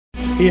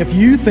If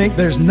you think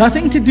there's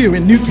nothing to do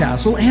in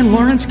Newcastle and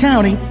Lawrence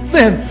County,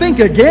 then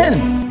think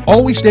again.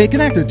 Always stay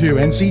connected to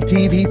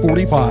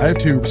NCTV45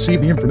 to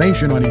receive the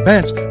information on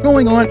events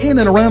going on in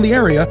and around the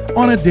area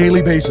on a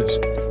daily basis.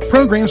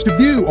 Programs to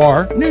view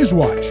are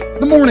NewsWatch,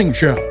 The Morning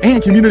Show,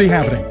 and Community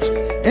Happenings.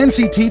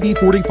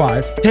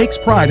 NCTV45 takes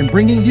pride in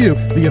bringing you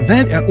the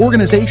event and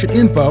organization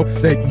info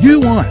that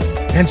you want.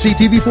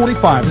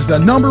 NCTV45 is the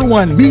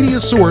 #1 media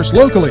source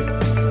locally.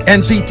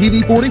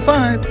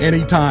 NCTV45,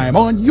 anytime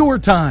on your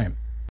time.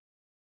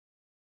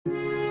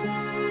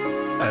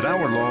 At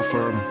our law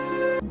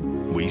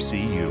firm, we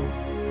see you.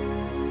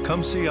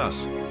 Come see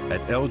us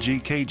at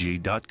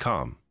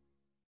lgkg.com.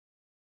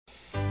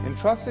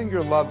 Entrusting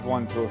your loved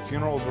one to a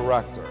funeral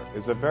director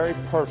is a very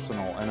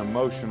personal and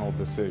emotional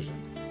decision.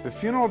 The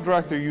funeral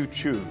director you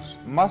choose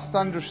must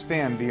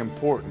understand the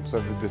importance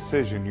of the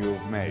decision you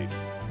have made.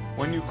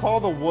 When you call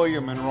the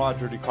William and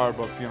Roger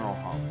DeCarbo Funeral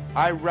Home,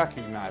 I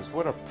recognize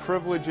what a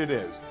privilege it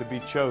is to be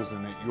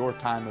chosen at your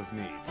time of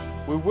need.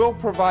 We will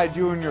provide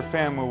you and your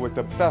family with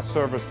the best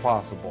service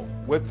possible,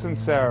 with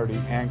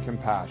sincerity and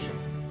compassion.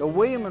 The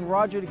William and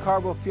Roger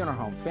DeCarbo Funeral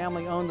Home,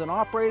 family owned and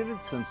operated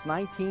since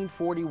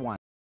 1941.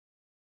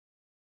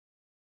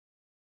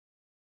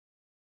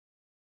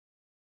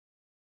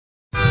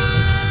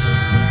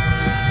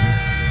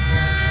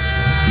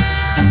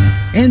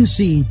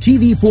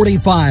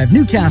 NCTV45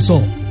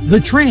 Newcastle, The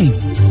Train.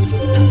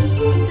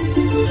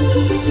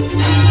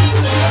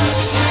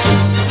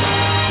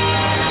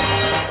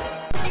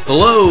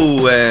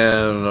 Hello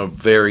and a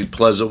very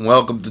pleasant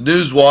welcome to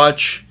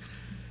NewsWatch.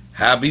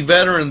 Happy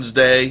Veterans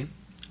Day.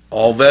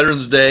 All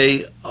Veterans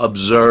Day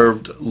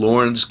observed.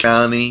 Lawrence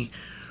County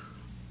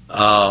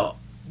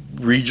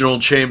Regional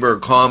Chamber of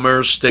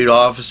Commerce, state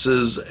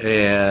offices,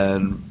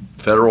 and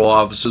federal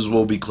offices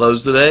will be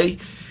closed today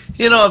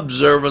in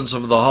observance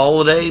of the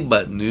holiday,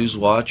 but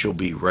NewsWatch will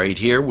be right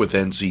here with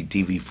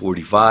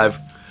NCTV45,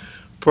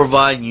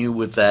 providing you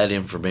with that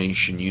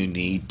information you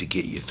need to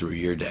get you through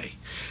your day.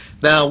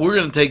 Now, we're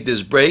going to take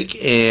this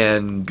break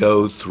and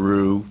go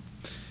through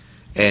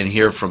and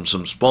hear from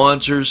some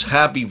sponsors.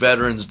 Happy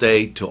Veterans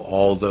Day to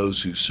all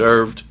those who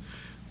served.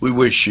 We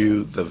wish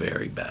you the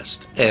very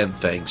best, and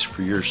thanks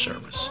for your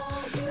service.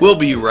 We'll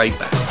be right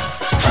back.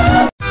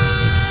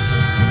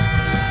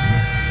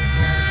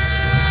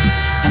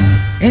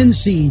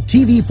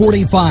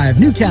 NCTV45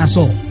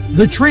 Newcastle,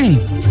 The Train.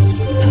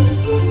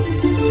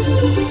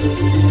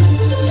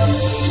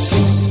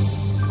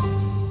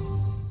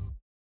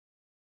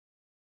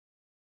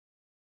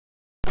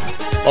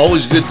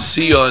 Always good to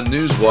see you on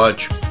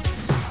NewsWatch.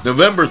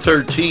 November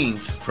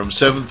 13th from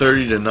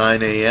 7:30 to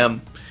 9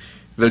 a.m.,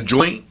 the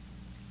Joint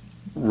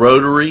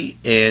Rotary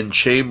and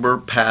Chamber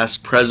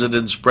Past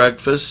President's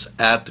Breakfast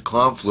at the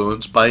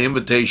Confluence by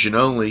invitation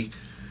only.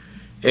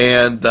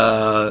 And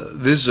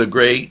this is a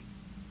great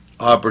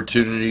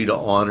opportunity to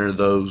honor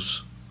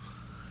those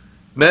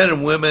men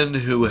and women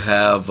who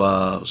have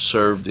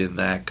served in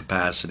that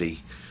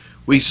capacity.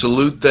 We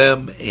salute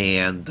them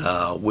and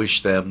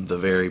wish them the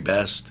very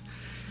best.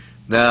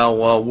 Now,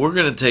 we're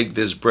going to take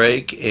this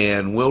break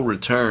and we'll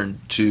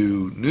return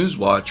to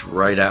NewsWatch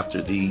right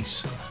after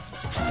these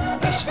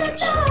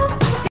messages.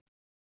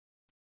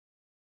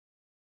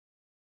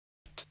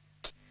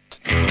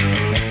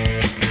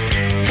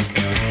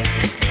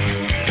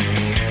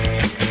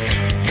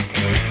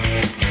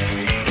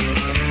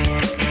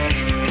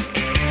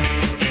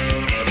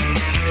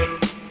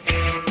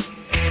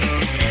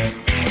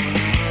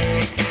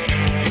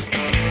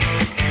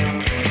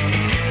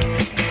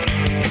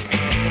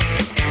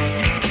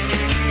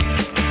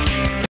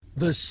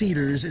 The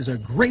Cedars is a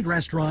great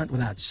restaurant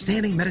with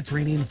outstanding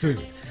Mediterranean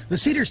food. The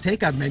Cedars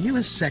takeout menu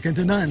is second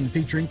to none,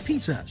 featuring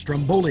pizza,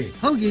 stromboli,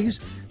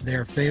 hoagies,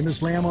 their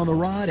famous lamb on the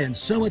rod, and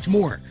so much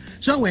more.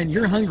 So when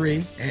you're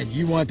hungry and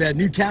you want that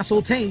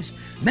Newcastle taste,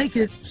 make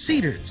it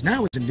Cedars.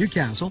 Now it's in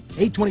Newcastle,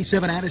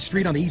 827 Addis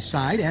Street on the east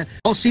side, and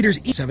all Cedars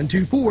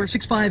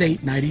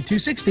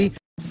 724-658-9260.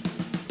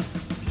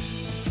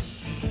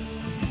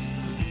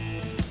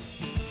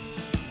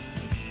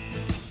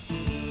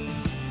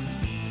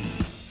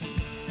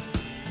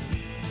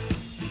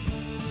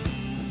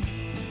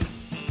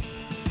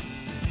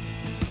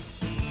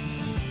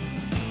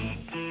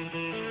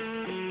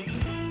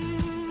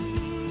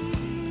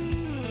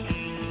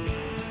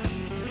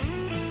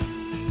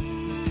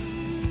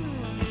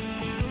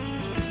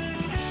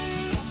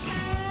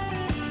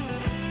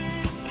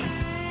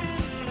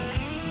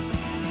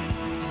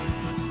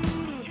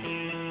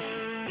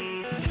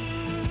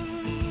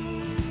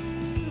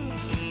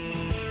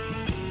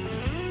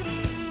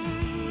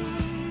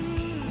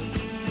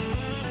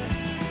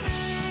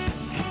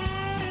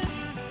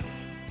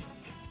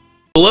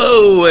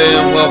 Hello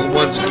and welcome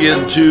once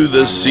again to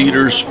the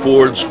Cedar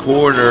Sports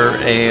Corner,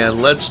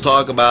 and let's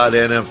talk about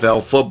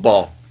NFL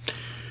football.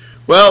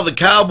 Well, the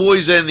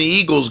Cowboys and the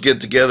Eagles get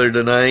together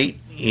tonight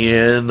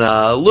in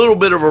a little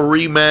bit of a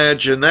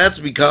rematch, and that's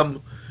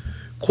become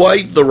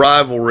quite the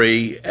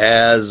rivalry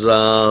as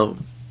the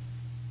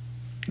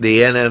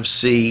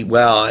NFC,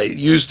 well, it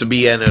used to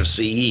be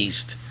NFC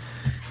East,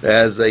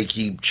 as they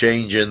keep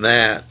changing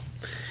that.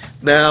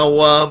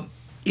 Now,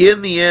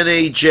 in the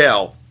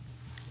NHL,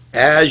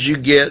 as you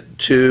get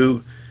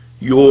to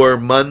your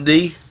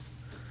Monday,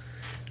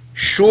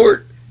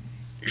 short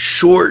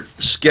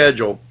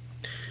schedule.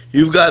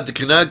 You've got the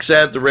Canucks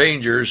at the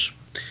Rangers.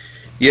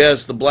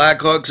 Yes, the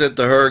Blackhawks at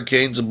the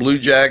Hurricanes, the Blue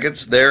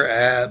Jackets, they're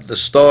at the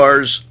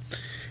Stars,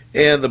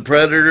 and the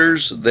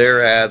Predators,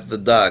 they're at the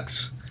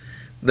Ducks.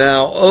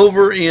 Now,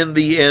 over in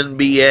the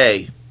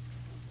NBA,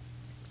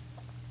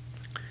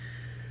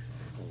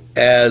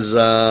 as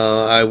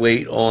I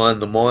wait on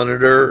the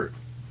monitor,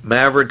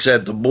 Mavericks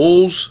at the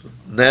Bulls,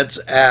 Nets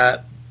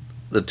at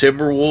the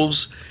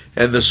Timberwolves,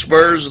 and the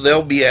Spurs,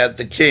 they'll be at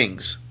the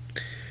Kings.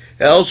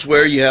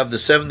 Elsewhere, you have the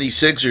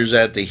 76ers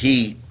at the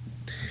Heat,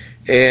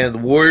 and the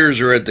Warriors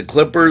are at the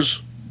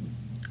Clippers,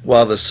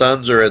 while the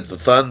Suns are at the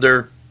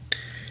Thunder,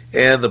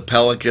 and the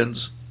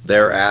Pelicans,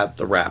 they're at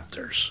the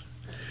Raptors.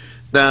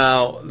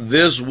 Now,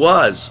 this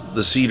was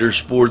the Cedar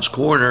Sports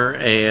Corner,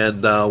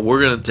 and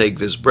we're going to take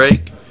this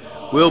break.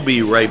 We'll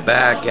be right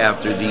back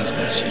after these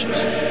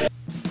messages.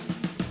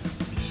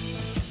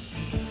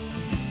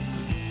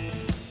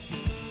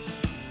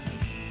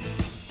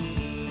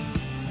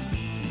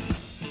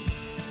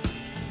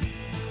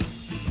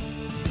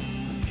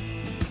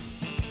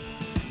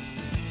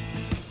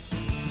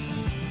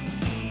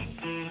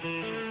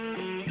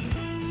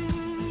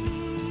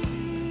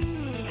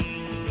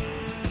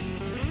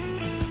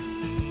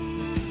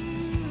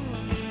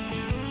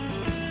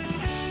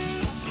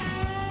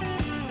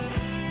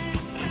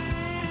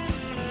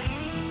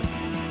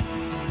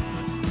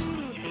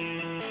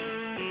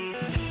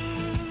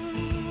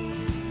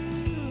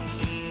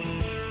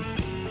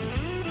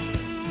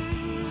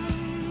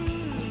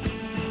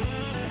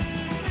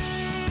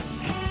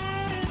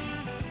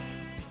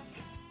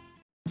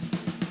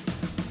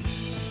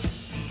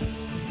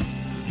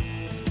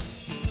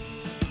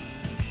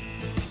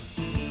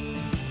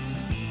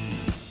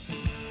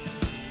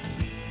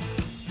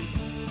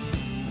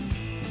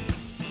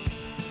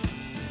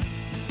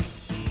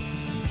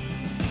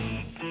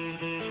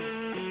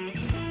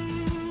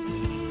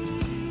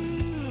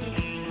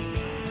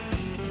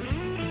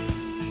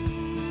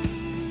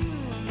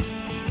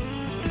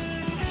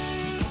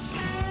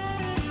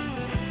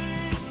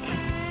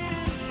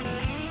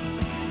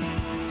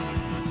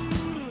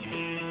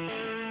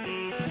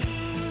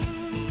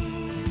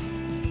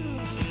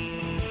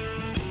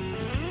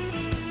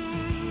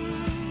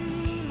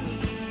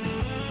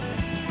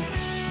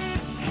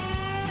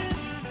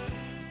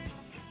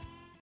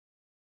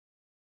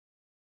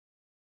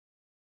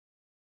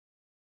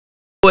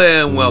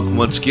 And welcome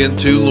once again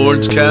to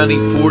Lawrence County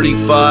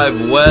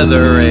 45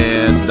 weather,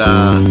 and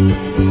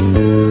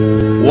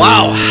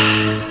wow,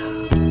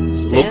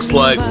 looks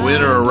like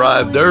winter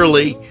arrived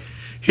early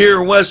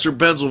here in western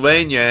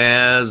Pennsylvania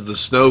as the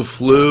snow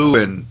flew,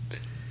 and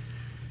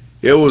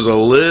it was a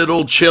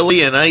little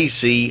chilly and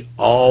icy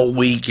all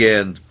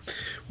weekend.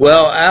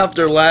 Well,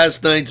 after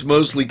last night's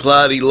mostly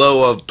cloudy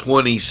low of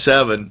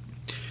 27,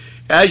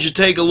 as you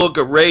take a look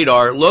at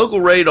radar,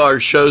 local radar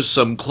shows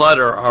some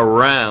clutter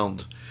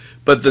around,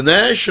 but the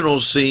national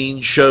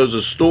scene shows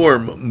a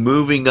storm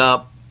moving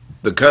up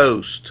the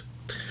coast.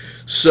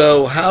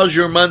 So how's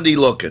your Monday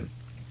looking?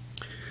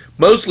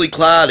 Mostly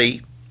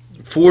cloudy,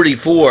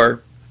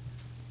 44.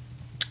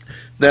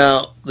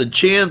 Now, the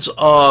chance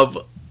of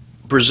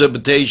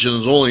precipitation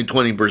is only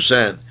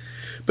 20%.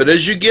 But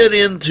as you get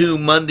into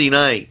Monday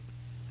night,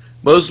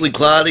 mostly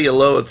cloudy, a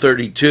low of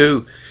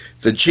 32.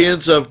 The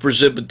chance of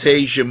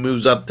precipitation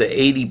moves up to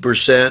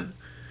 80%.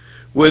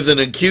 With an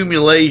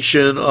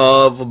accumulation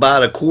of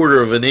about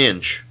 1/4 of an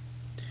inch.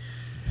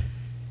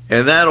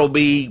 And that'll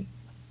be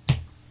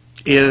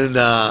in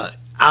out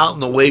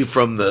and away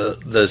from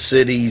the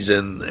cities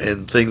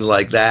and things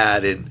like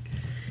that, and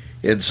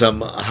in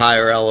some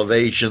higher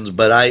elevations.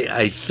 But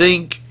I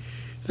think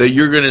that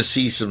you're going to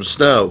see some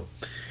snow.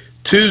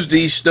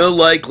 Tuesday, snow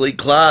likely,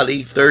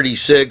 cloudy,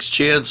 36.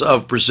 Chance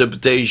of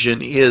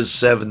precipitation is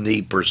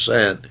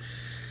 70%.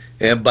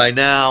 And by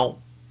now,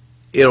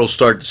 it'll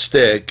start to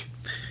stick.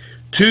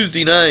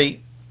 Tuesday night,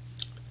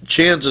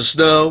 chance of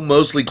snow,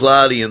 mostly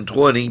cloudy and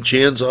 20.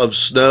 Chance of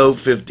snow,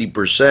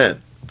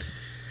 50%.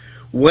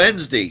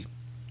 Wednesday,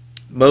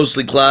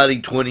 mostly cloudy,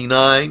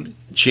 29.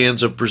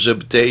 Chance of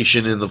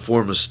precipitation in the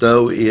form of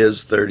snow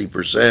is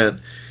 30%.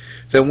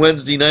 Then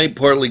Wednesday night,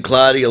 partly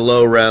cloudy, a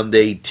low around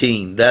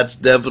 18. That's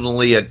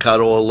definitely a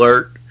cuddle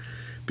alert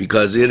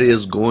because it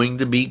is going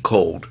to be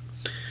cold.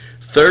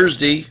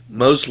 Thursday,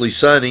 mostly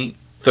sunny,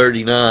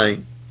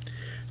 39.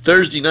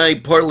 Thursday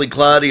night, partly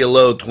cloudy, a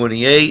low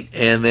 28,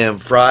 and then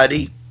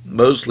Friday,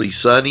 mostly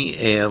sunny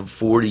and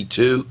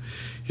 42.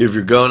 If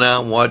you're going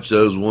out and watch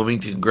those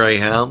Wilmington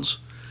Greyhounds,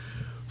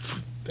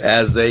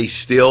 as they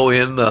still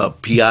in the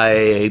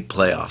PIAA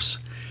playoffs.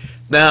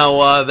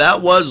 Now,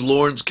 that was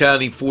Lawrence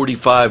County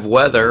 45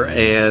 weather,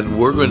 and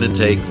we're going to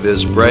take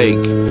this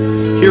break.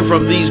 Hear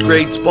from these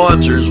great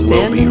sponsors.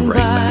 We'll be right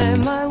back.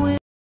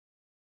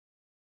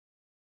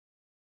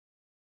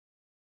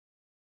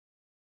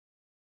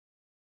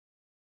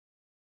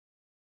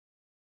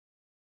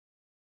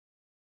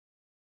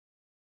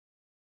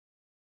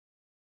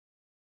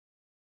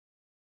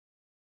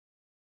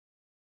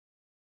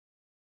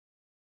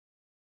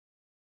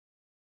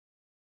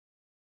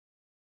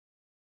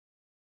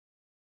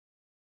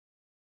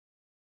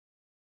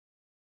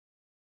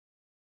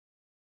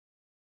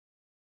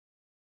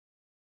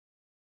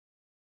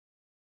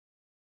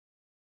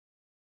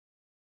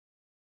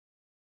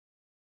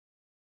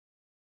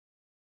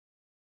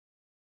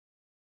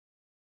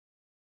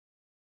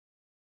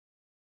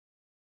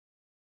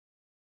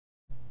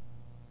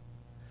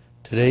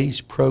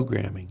 Today's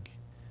programming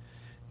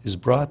is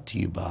brought to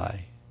you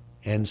by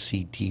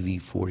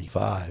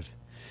NCTV45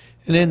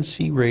 and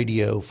NC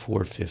Radio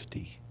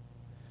 450,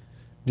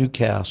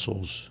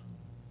 Newcastle's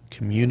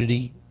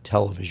community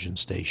television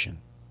station.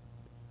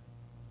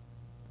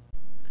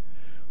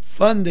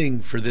 Funding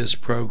for this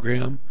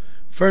program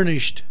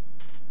furnished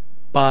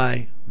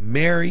by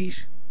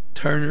Mary's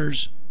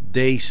Turner's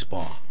Day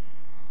Spa,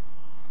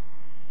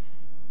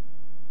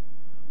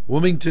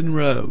 Wilmington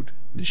Road,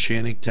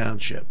 Neshannock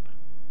Township,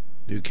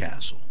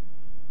 Newcastle.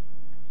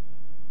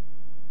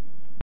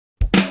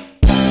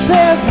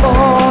 There's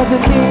more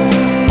than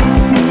meets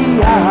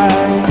the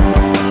eye.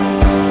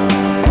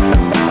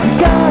 You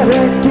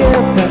gotta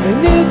give them a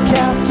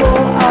Newcastle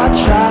a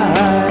try.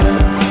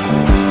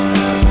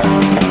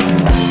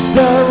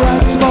 The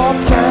right small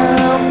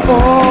town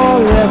for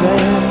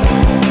living.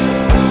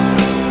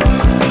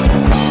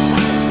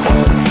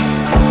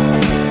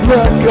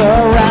 Look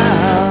around.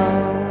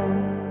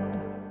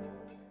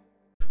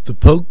 The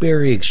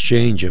Pokeberry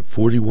Exchange at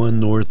 41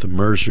 North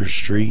Mercer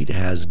Street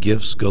has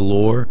gifts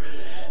galore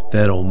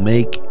that'll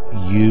make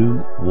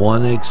you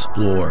want to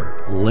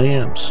explore.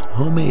 Lamps,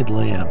 homemade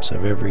lamps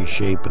of every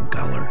shape and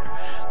color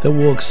that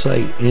will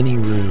excite any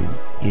room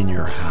in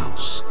your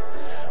house.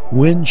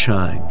 Wind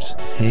chimes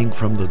hang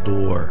from the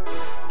door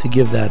to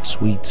give that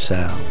sweet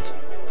sound.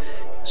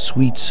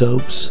 Sweet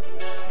soaps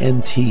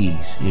and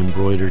teas,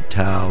 embroidered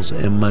towels,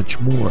 and much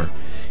more.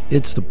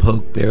 It's the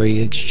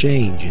Pokeberry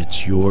Exchange.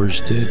 It's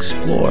yours to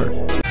explore.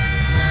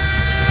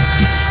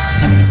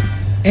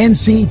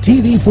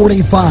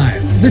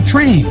 NCTV45, The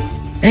Train,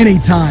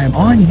 anytime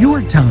on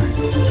your time.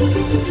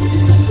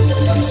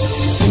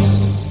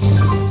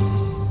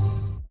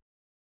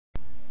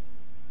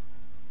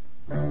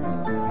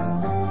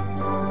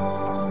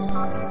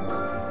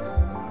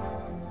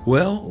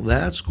 Well,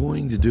 that's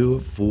going to do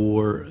it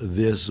for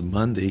this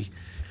Monday.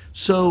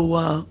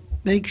 So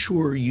make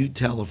sure you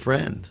tell a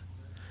friend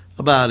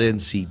about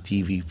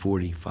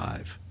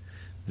NCTV45.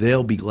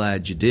 They'll be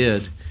glad you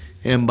did.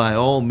 And by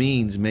all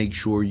means, make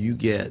sure you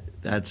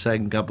get that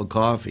second cup of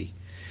coffee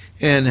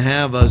and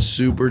have a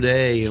super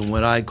day in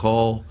what I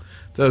call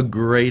the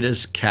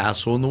greatest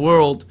castle in the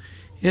world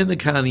in the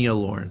county of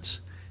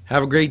Lawrence.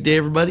 Have a great day,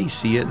 everybody.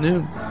 See you at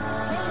noon.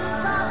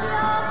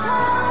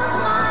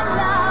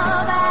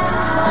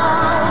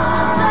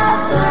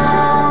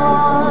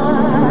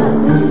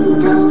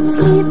 Don't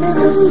sleep in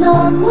the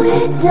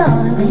subway,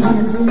 darling.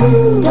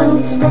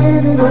 Don't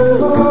stand in the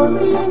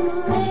pouring